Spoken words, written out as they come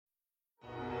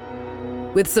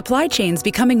With supply chains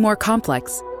becoming more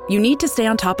complex, you need to stay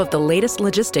on top of the latest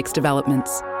logistics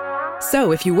developments.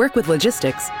 So if you work with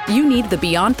logistics, you need the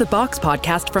Beyond the Box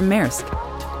podcast from Maersk.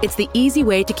 It's the easy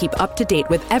way to keep up to date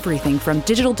with everything from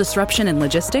digital disruption in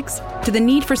logistics to the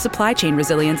need for supply chain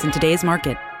resilience in today's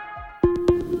market.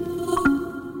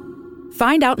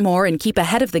 Find out more and keep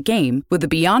ahead of the game with the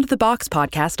Beyond the Box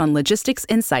podcast on logistics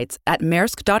insights at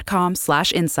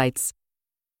maersk.com/insights.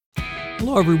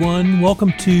 Hello, everyone.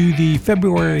 Welcome to the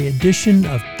February edition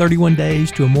of 31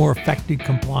 Days to a More Effective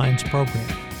Compliance Program.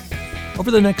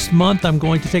 Over the next month, I'm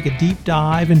going to take a deep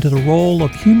dive into the role of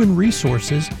human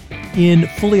resources in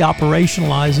fully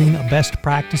operationalizing a best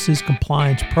practices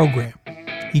compliance program.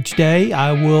 Each day,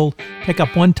 I will pick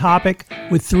up one topic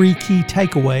with 3 key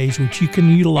takeaways which you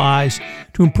can utilize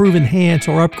to improve, enhance,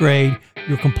 or upgrade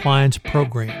your compliance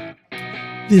program.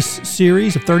 This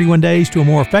series of 31 Days to a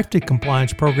More Effective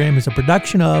Compliance Program is a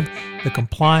production of the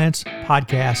Compliance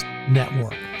Podcast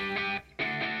Network.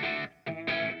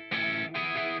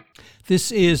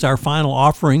 This is our final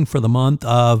offering for the month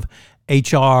of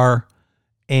HR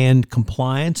and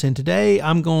compliance, and today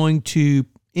I'm going to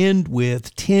end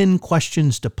with 10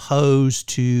 questions to pose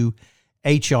to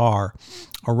HR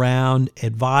around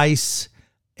advice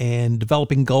and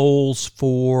developing goals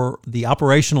for the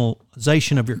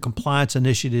operationalization of your compliance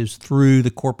initiatives through the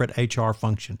corporate HR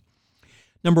function.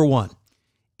 Number 1,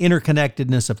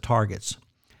 interconnectedness of targets.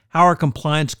 How are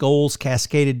compliance goals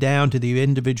cascaded down to the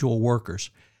individual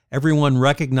workers? Everyone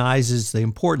recognizes the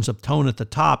importance of tone at the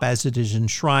top as it is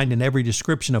enshrined in every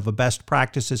description of a best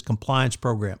practices compliance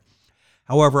program.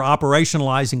 However,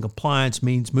 operationalizing compliance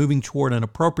means moving toward an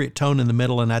appropriate tone in the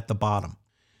middle and at the bottom.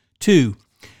 2,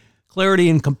 clarity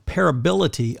and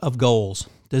comparability of goals.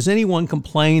 Does anyone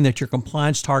complain that your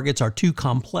compliance targets are too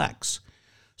complex?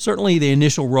 Certainly, the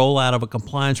initial rollout of a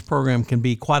compliance program can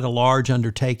be quite a large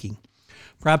undertaking.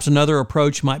 Perhaps another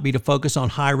approach might be to focus on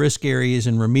high-risk areas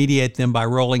and remediate them by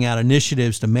rolling out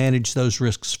initiatives to manage those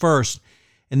risks first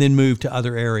and then move to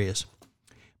other areas.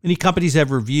 Many companies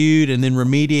have reviewed and then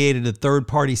remediated the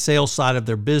third-party sales side of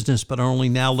their business, but are only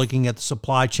now looking at the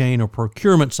supply chain or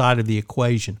procurement side of the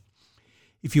equation.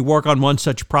 If you work on one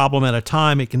such problem at a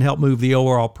time, it can help move the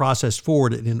overall process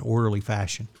forward in an orderly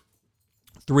fashion.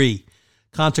 3,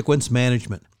 consequence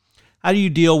management. How do you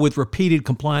deal with repeated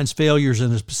compliance failures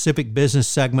in a specific business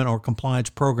segment or compliance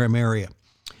program area?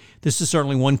 This is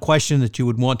certainly one question that you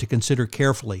would want to consider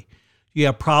carefully. Do you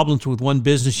have problems with one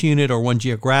business unit or one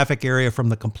geographic area from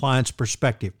the compliance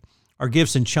perspective? Are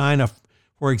gifts in China,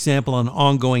 for example, an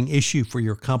ongoing issue for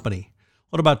your company?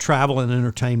 What about travel and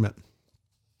entertainment?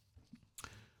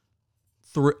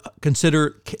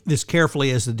 Consider this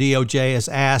carefully as the DOJ has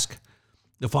asked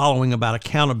the following about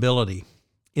accountability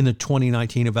in the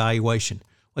 2019 evaluation.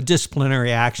 What disciplinary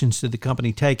actions did the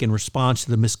company take in response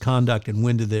to the misconduct, and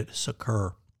when did this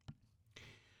occur?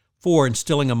 4,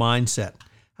 instilling a mindset.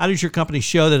 How does your company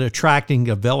show that attracting and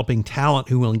developing talent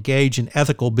who will engage in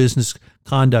ethical business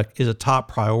conduct is a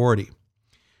top priority?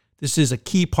 This is a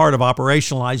key part of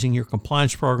operationalizing your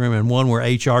compliance program and one where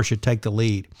HR should take the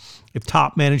lead. If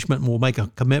top management will make a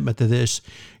commitment to this,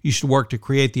 you should work to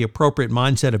create the appropriate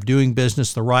mindset of doing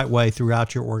business the right way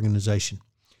throughout your organization.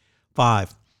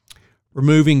 5,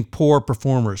 removing poor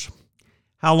performers.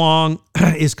 How long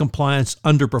is compliance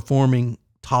underperforming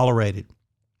tolerated?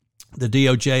 The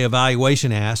DOJ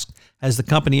evaluation asked, has the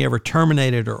company ever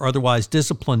terminated or otherwise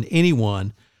disciplined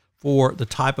anyone for the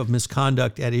type of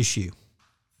misconduct at issue?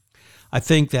 I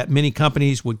think that many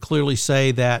companies would clearly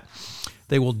say that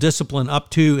they will discipline up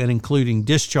to and including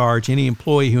discharge any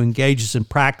employee who engages in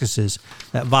practices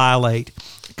that violate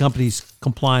the company's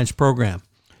compliance program.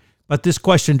 But this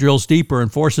question drills deeper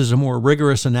and forces a more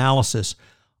rigorous analysis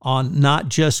on not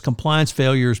just compliance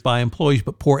failures by employees,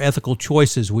 but poor ethical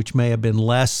choices, which may have been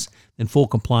less than full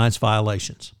compliance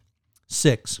violations.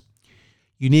 6,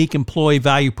 unique employee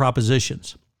value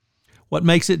propositions. What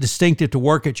makes it distinctive to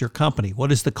work at your company?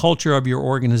 What is the culture of your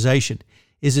organization?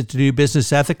 Is it to do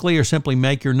business ethically or simply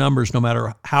make your numbers no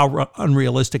matter how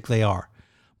unrealistic they are?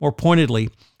 More pointedly,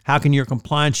 how can your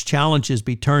compliance challenges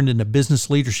be turned into business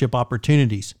leadership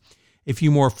opportunities? If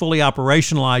you more fully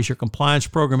operationalize your compliance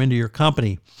program into your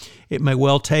company, it may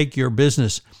well take your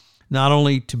business not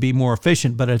only to be more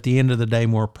efficient, but at the end of the day,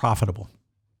 more profitable.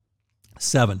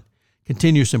 7,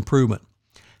 continuous improvement.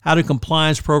 How do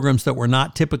compliance programs that were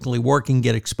not typically working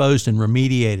get exposed and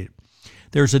remediated?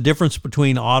 There's a difference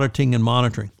between auditing and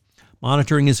monitoring.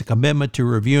 Monitoring is a commitment to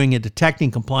reviewing and detecting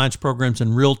compliance programs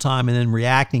in real time and then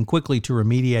reacting quickly to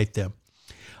remediate them.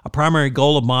 A primary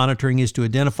goal of monitoring is to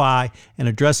identify and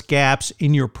address gaps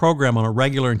in your program on a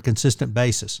regular and consistent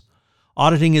basis.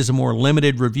 Auditing is a more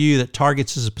limited review that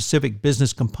targets a specific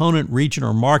business component, region,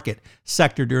 or market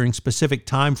sector during a specific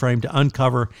time frame to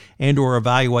uncover and or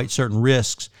evaluate certain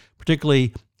risks,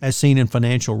 particularly as seen in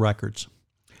financial records.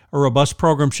 A robust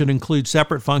program should include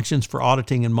separate functions for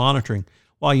auditing and monitoring.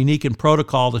 While unique in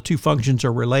protocol, the two functions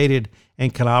are related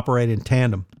and can operate in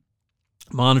tandem.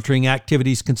 Monitoring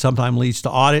activities can sometimes lead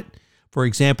to audit. For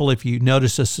example, if you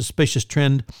notice a suspicious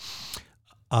trend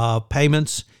of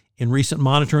payments in recent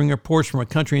monitoring reports from a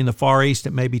country in the Far East,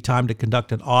 it may be time to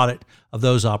conduct an audit of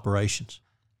those operations.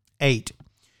 8.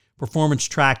 Performance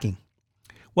tracking.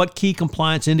 What key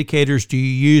compliance indicators do you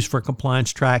use for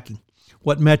compliance tracking?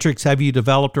 What metrics have you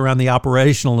developed around the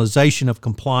operationalization of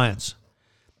compliance?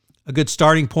 A good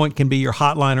starting point can be your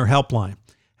hotline or helpline.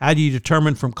 How do you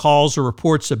determine from calls or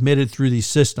reports submitted through these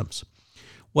systems?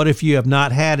 What if you have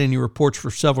not had any reports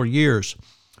for several years?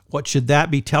 What should that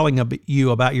be telling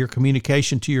you about your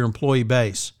communication to your employee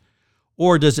base?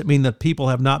 Or does it mean that people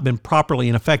have not been properly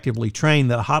and effectively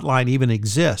trained that a hotline even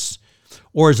exists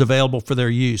or is available for their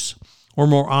use? Or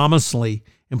more ominously,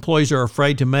 employees are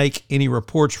afraid to make any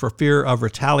reports for fear of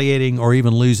retaliating or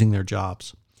even losing their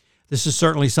jobs. This is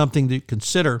certainly something to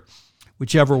consider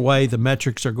whichever way the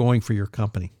metrics are going for your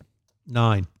company.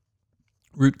 9.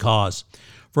 Root cause.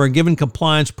 For a given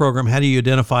compliance program, how do you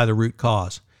identify the root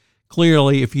cause?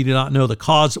 Clearly, if you do not know the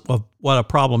cause of what a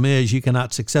problem is, you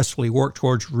cannot successfully work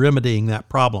towards remedying that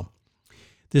problem.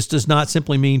 This does not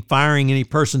simply mean firing any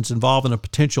persons involved in a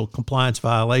potential compliance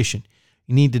violation.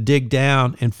 You need to dig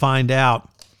down and find out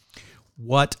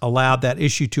what allowed that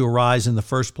issue to arise in the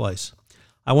first place.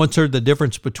 I once heard the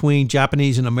difference between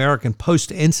Japanese and American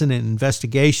post-incident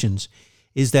investigations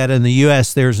is that in the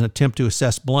U.S. there's an attempt to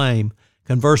assess blame.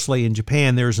 Conversely, in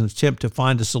Japan, there's an attempt to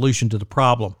find a solution to the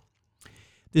problem.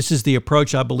 This is the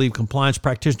approach I believe compliance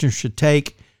practitioners should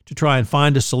take to try and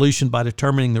find a solution by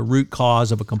determining the root cause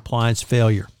of a compliance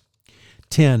failure.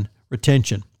 10.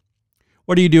 Retention.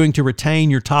 What are you doing to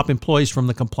retain your top employees from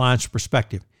the compliance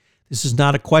perspective? This is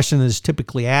not a question that is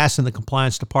typically asked in the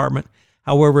compliance department.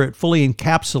 However, it fully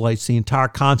encapsulates the entire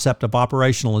concept of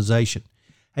operationalization.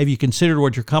 Have you considered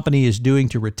what your company is doing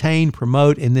to retain,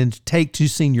 promote, and then to take to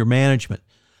senior management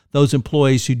those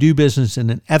employees who do business in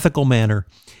an ethical manner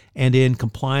and in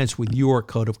compliance with your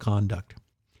code of conduct?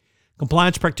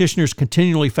 Compliance practitioners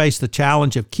continually face the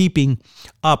challenge of keeping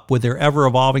up with their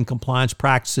ever-evolving compliance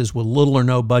practices with little or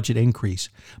no budget increase.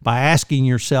 By asking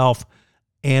yourself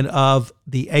and of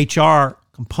the HR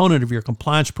component of your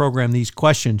compliance program these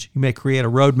questions, you may create a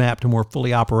roadmap to more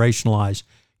fully operationalize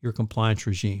your compliance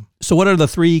regime. So what are the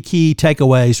 3 key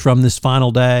takeaways from this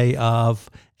final day of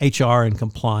HR and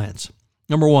compliance?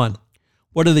 Number 1,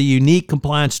 what are the unique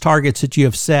compliance targets that you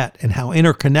have set and how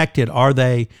interconnected are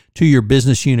they to your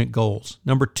business unit goals?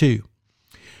 Number 2,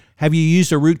 have you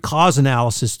used a root cause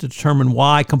analysis to determine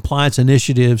why compliance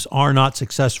initiatives are not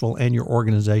successful in your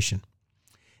organization?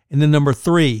 And then number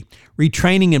 3,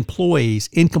 retraining employees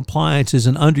in compliance is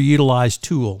an underutilized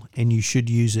tool and you should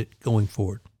use it going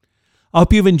forward. I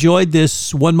hope you've enjoyed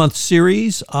this 1-month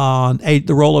series on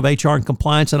the role of HR in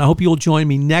compliance, and I hope you'll join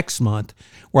me next month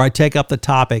where I take up the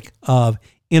topic of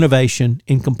innovation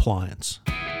in compliance.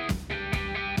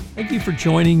 Thank you for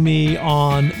joining me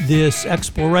on this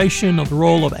exploration of the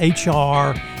role of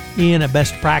HR in a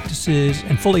best practices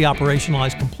and fully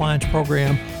operationalized compliance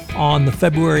program on the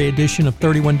February edition of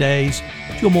 31 Days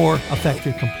to a More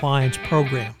Effective Compliance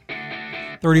Program.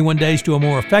 31 Days to a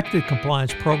More Effective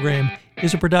Compliance Program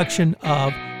is a production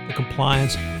of the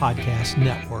Compliance Podcast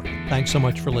Network. Thanks so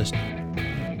much for listening.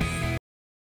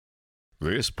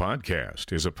 This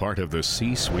podcast is a part of the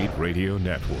C-Suite Radio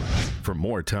Network. For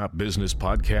more top business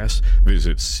podcasts,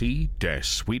 visit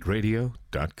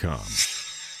c-suiteradio.com.